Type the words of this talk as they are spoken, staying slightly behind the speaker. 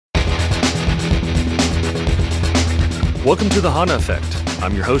Welcome to the HANA Effect.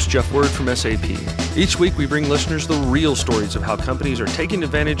 I'm your host, Jeff Word from SAP. Each week, we bring listeners the real stories of how companies are taking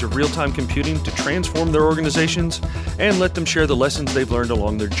advantage of real-time computing to transform their organizations and let them share the lessons they've learned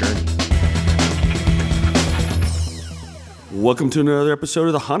along their journey. Welcome to another episode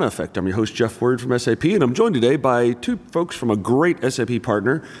of the HANA Effect. I'm your host, Jeff Word from SAP, and I'm joined today by two folks from a great SAP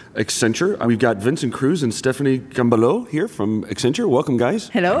partner, Accenture. We've got Vincent Cruz and Stephanie Gambalo here from Accenture. Welcome, guys.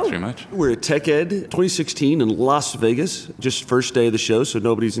 Hello. Thanks very much. We're at TechEd 2016 in Las Vegas, just first day of the show, so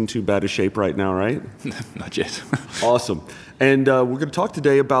nobody's in too bad a shape right now, right? Not yet. Awesome. And we're going to talk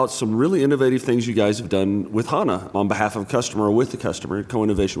today about some really innovative things you guys have done with HANA on behalf of a customer or with the customer,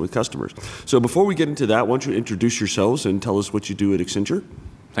 co-innovation with customers. So before we get into that, why don't you introduce yourselves and tell us what you do at Accenture?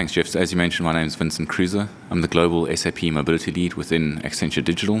 Thanks, Jeff. So as you mentioned, my name is Vincent Cruz. I'm the global SAP mobility lead within Accenture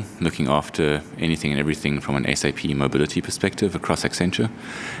Digital, looking after anything and everything from an SAP mobility perspective across Accenture.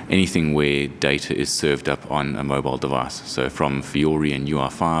 Anything where data is served up on a mobile device. So from Fiori and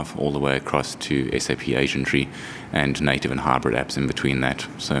UR5 all the way across to SAP Agentry and native and hybrid apps in between that.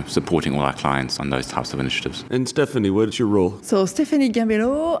 So supporting all our clients on those types of initiatives. And Stephanie, what is your role? So Stephanie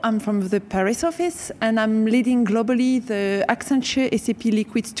Gambalo, I'm from the Paris office, and I'm leading globally the Accenture-SAP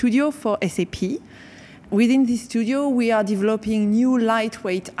Liquid Studio for SAP. Within this studio, we are developing new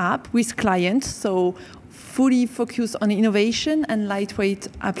lightweight app with clients, so fully focused on innovation and lightweight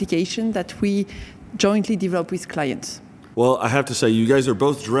application that we jointly develop with clients. Well, I have to say, you guys are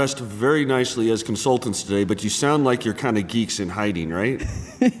both dressed very nicely as consultants today, but you sound like you're kind of geeks in hiding, right?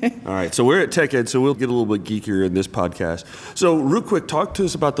 All right, so we're at TechEd, so we'll get a little bit geekier in this podcast. So real quick, talk to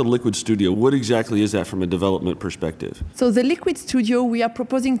us about the Liquid Studio. What exactly is that from a development perspective? So the Liquid Studio, we are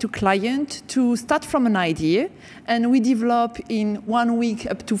proposing to client to start from an idea, and we develop in 1 week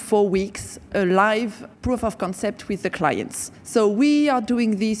up to 4 weeks a live proof of concept with the clients. So we are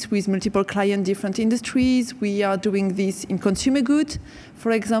doing this with multiple clients, different industries. We are doing this in consumer goods,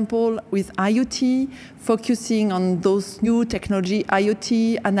 for example, with IoT, focusing on those new technology,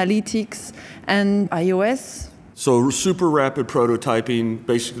 IoT, analytics, and iOS. So super rapid prototyping,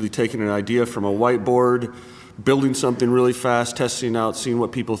 basically taking an idea from a whiteboard, building something really fast, testing out, seeing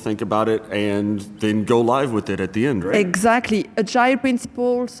what people think about it, and then go live with it at the end, right? Exactly. Agile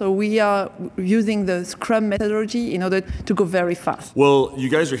principle. So we are using the Scrum methodology in order to go very fast. Well, you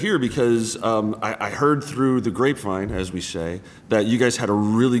guys are here because I heard through the grapevine, as we say, that you guys had a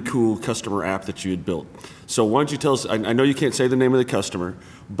really cool customer app that you had built. So why don't you tell us, I know you can't say the name of the customer,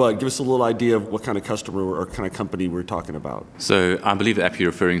 but give us a little idea of what kind of customer or kind of company we're talking about. So I believe the app you're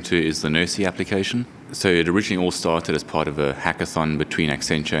referring to is the Nursi application. So it originally all started as part of a hackathon between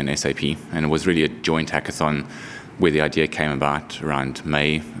Accenture and SAP, and it was really a joint hackathon where the idea came about around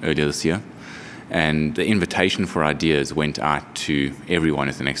May earlier this year. And the invitation for ideas went out to everyone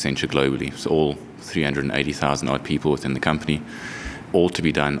within Accenture globally, so all 380,000 odd people within the company, all to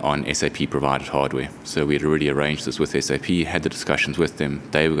be done on SAP-provided hardware. So we had already arranged this with SAP, had the discussions with them.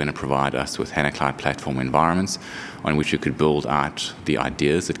 They were going to provide us with HANA Cloud Platform environments on which we could build out the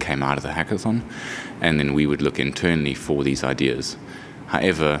ideas that came out of the hackathon, and then we would look internally for these ideas.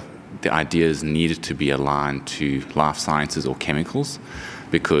 However, the ideas needed to be aligned to life sciences or chemicals,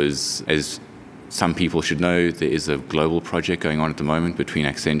 because as some people should know, there is a global project going on at the moment between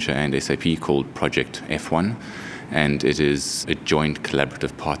Accenture and SAP called Project F1. And it is a joint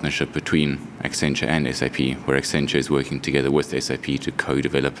collaborative partnership between Accenture and SAP, where Accenture is working together with SAP to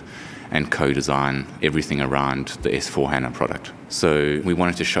co-develop and co-design everything around the S/4HANA product. So we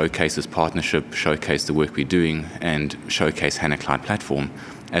wanted to showcase this partnership, showcase the work we're doing, and showcase HANA Cloud Platform,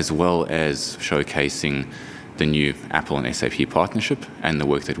 as well as showcasing the new Apple and SAP partnership and the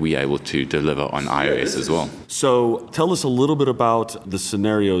work that we're able to deliver on iOS as well. So tell us a little bit about the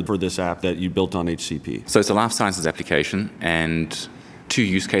scenario for this app that you built on HCP. So it's a life sciences application, and 2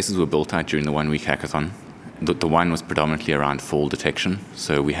 use cases were built out during the 1-week hackathon. The one was predominantly around fall detection.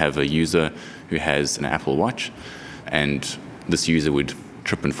 So we have a user who has an Apple Watch, and this user would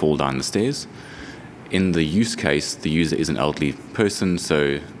trip and fall down the stairs. In the use case, the user is an elderly person,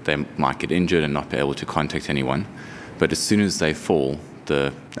 so they might get injured and not be able to contact anyone. But as soon as they fall,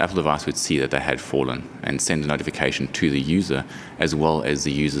 the Apple device would see that they had fallen and send a notification to the user as well as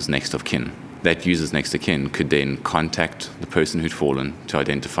the user's next of kin. That user's next of kin could then contact the person who'd fallen to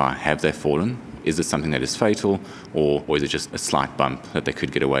identify, have they fallen? Is it something that is fatal, or is it just a slight bump that they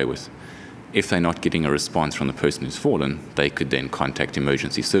could get away with? If they're not getting a response from the person who's fallen, they could then contact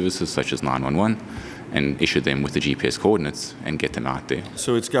emergency services such as 911 and issue them with the GPS coordinates and get them out there.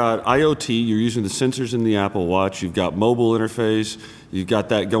 So it's got IoT, you're using the sensors in the Apple Watch, you've got mobile interface, you've got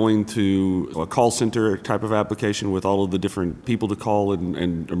that going to a call center type of application with all of the different people to call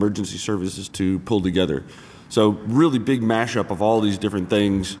and emergency services to pull together. So really big mashup of all these different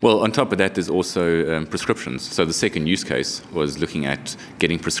things. Well, on top of that, there's also prescriptions. So the second use case was looking at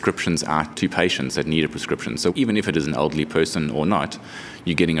getting prescriptions out to patients that need a prescription. So even if it is an elderly person or not,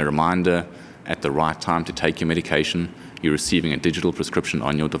 you're getting a reminder at the right time to take your medication. You're receiving a digital prescription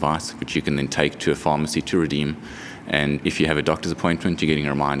on your device, which you can then take to a pharmacy to redeem. And if you have a doctor's appointment, you're getting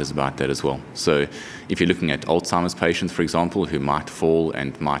reminders about that as well. So if you're looking at Alzheimer's patients, for example, who might fall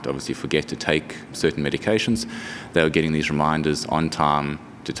and might obviously forget to take certain medications, they're getting these reminders on time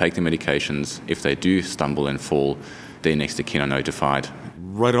to take the medications. If they do stumble and fall, their next of kin are notified.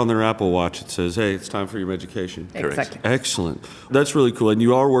 Right on their Apple Watch, it says, hey, it's time for your medication. Exactly. Excellent. That's really cool. And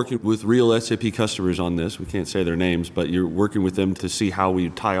you are working with real SAP customers on this. We can't say their names, but you're working with them to see how we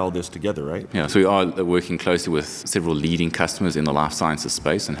tie all this together, right? Yeah, so we are working closely with several leading customers in the life sciences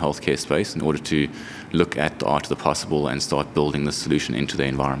space and healthcare space in order to look at the art of the possible and start building the solution into their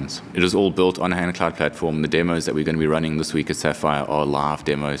environments. It is all built on a HANA Cloud platform. The demos that we're going to be running this week at Sapphire are live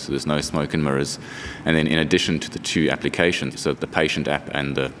demos, so there's no smoke and mirrors. And then in addition to the two applications, so the patient app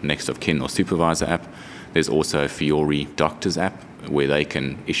and the next of kin or supervisor app, there's also a Fiori doctors app where they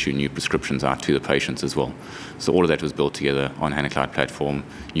can issue new prescriptions out to the patients as well. So all of that was built together on HANA Cloud platform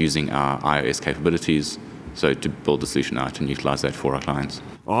using our iOS capabilities, so to build the solution out and utilize that for our clients.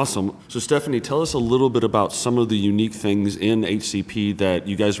 Awesome. So Stephanie, tell us a little bit about some of the unique things in HCP that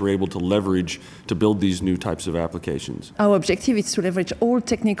you guys were able to leverage to build these new types of applications. Our objective is to leverage all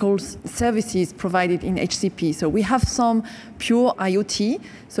technical services provided in HCP. So we have some pure IoT.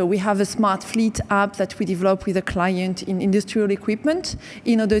 So we have a smart fleet app that we develop with a client in industrial equipment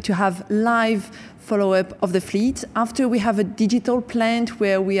in order to have live follow-up of the fleet. After, we have a digital plant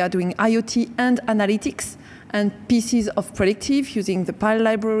where we are doing IoT and analytics and pieces of predictive using the Pile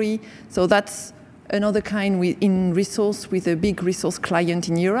library. So that's another kind in resource with a big resource client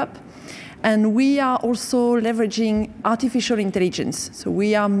in Europe. And we are also leveraging artificial intelligence. So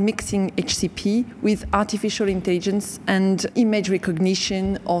we are mixing HCP with artificial intelligence and image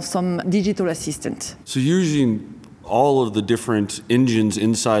recognition or some digital assistant. So you're using all of the different engines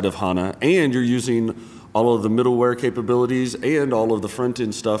inside of HANA, and you're using all of the middleware capabilities and all of the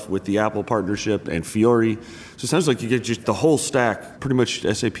front-end stuff with the Apple partnership and Fiori. So it sounds like you get just the whole stack, pretty much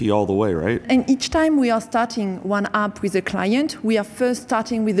SAP all the way, right? And each time we are starting one app with a client, we are first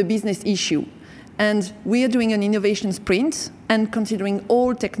starting with a business issue. And we are doing an innovation sprint and considering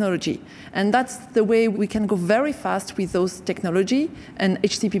all technology. And that's the way we can go very fast with those technology and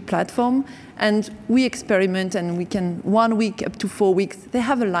HCP platform. And we experiment and we can 1 week up to 4 weeks, they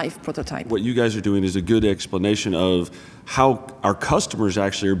have a live prototype. What you guys are doing is a good explanation of how our customers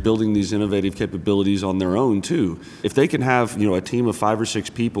actually are building these innovative capabilities on their own too. If they can have a team of 5 or 6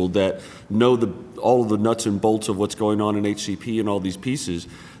 people that know all of the nuts and bolts of what's going on in HCP and all these pieces,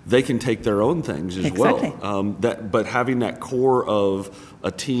 they can take their own things as Exactly. well. But having that core of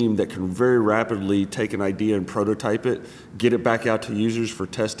a team that can very rapidly take an idea and prototype it, get it back out to users for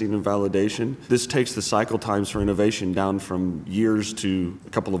testing and validation, this takes the cycle times for innovation down from years to a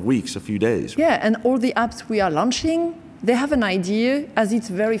couple of weeks, a few days. Yeah, and all the apps we are launching, they have an idea. As it's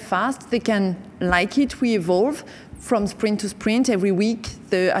very fast, they can like it. We evolve from sprint to sprint. Every week,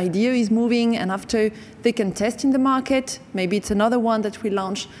 the idea is moving, and after they can test in the market. Maybe it's another one that we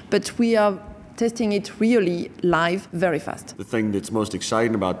launch, but we are testing it really live very fast. The thing that's most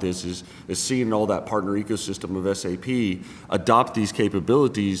exciting about this is seeing all that partner ecosystem of SAP adopt these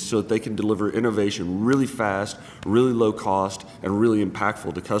capabilities so that they can deliver innovation really fast, really low cost, and really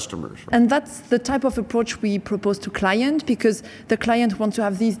impactful to customers. And that's the type of approach we propose to client, because the client wants to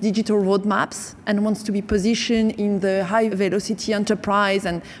have these digital roadmaps and wants to be positioned in the high velocity enterprise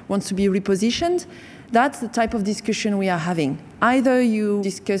and wants to be repositioned. That's the type of discussion we are having. Either you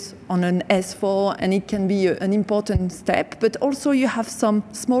discuss on an S4 and it can be an important step, but also you have some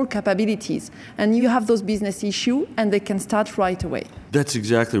small capabilities and you have those business issues and they can start right away. That's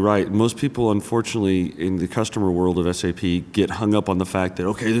exactly right. Most people, unfortunately, in the customer world of SAP get hung up on the fact that,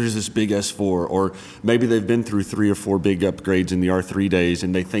 okay, there's this big S4, or maybe they've been through 3 or 4 big upgrades in the R3 days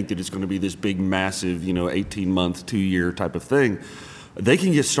and they think that it's going to be this big, massive, 18-month, 2-year type of thing. They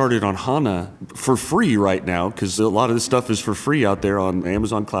can get started on HANA for free right now, because a lot of this stuff is for free out there on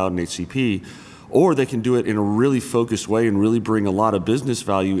Amazon Cloud and HCP, or they can do it in a really focused way and really bring a lot of business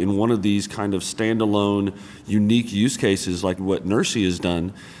value in one of these kind of standalone, unique use cases like what Nursi has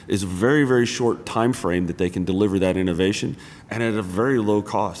done, is a very, very short time frame that they can deliver that innovation and at a very low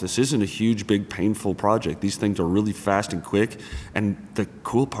cost. This isn't a huge, big, painful project. These things are really fast and quick. And the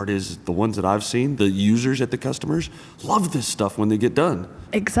cool part is the ones that I've seen, the users at the customers, love this stuff when they get done.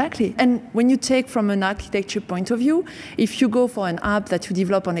 Exactly. And when you take from an architecture point of view, if you go for an app that you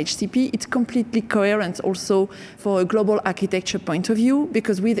develop on HCP, it's completely coherent also for a global architecture point of view,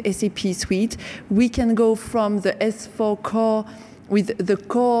 because with SAP Suite, we can go from the S4 core with the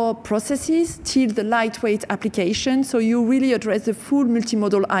core processes till the lightweight application. So you really address the full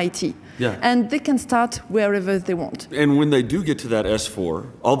multimodal IT. Yeah. And they can start wherever they want. And when they do get to that S4,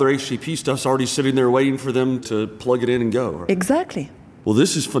 all their HCP stuff's already sitting there waiting for them to plug it in and go. Exactly. Well,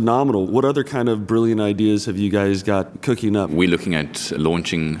 this is phenomenal. What other kind of brilliant ideas have you guys got cooking up? We're looking at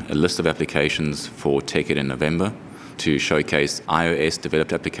launching a list of applications for TechEd in November to showcase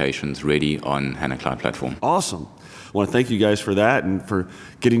iOS-developed applications ready on HANA Cloud Platform. Awesome. I want to thank you guys for that and for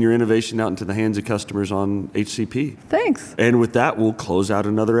getting your innovation out into the hands of customers on HCP. Thanks. And with that, we'll close out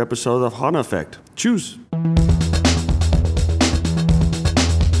another episode of HANA Effect. Choose.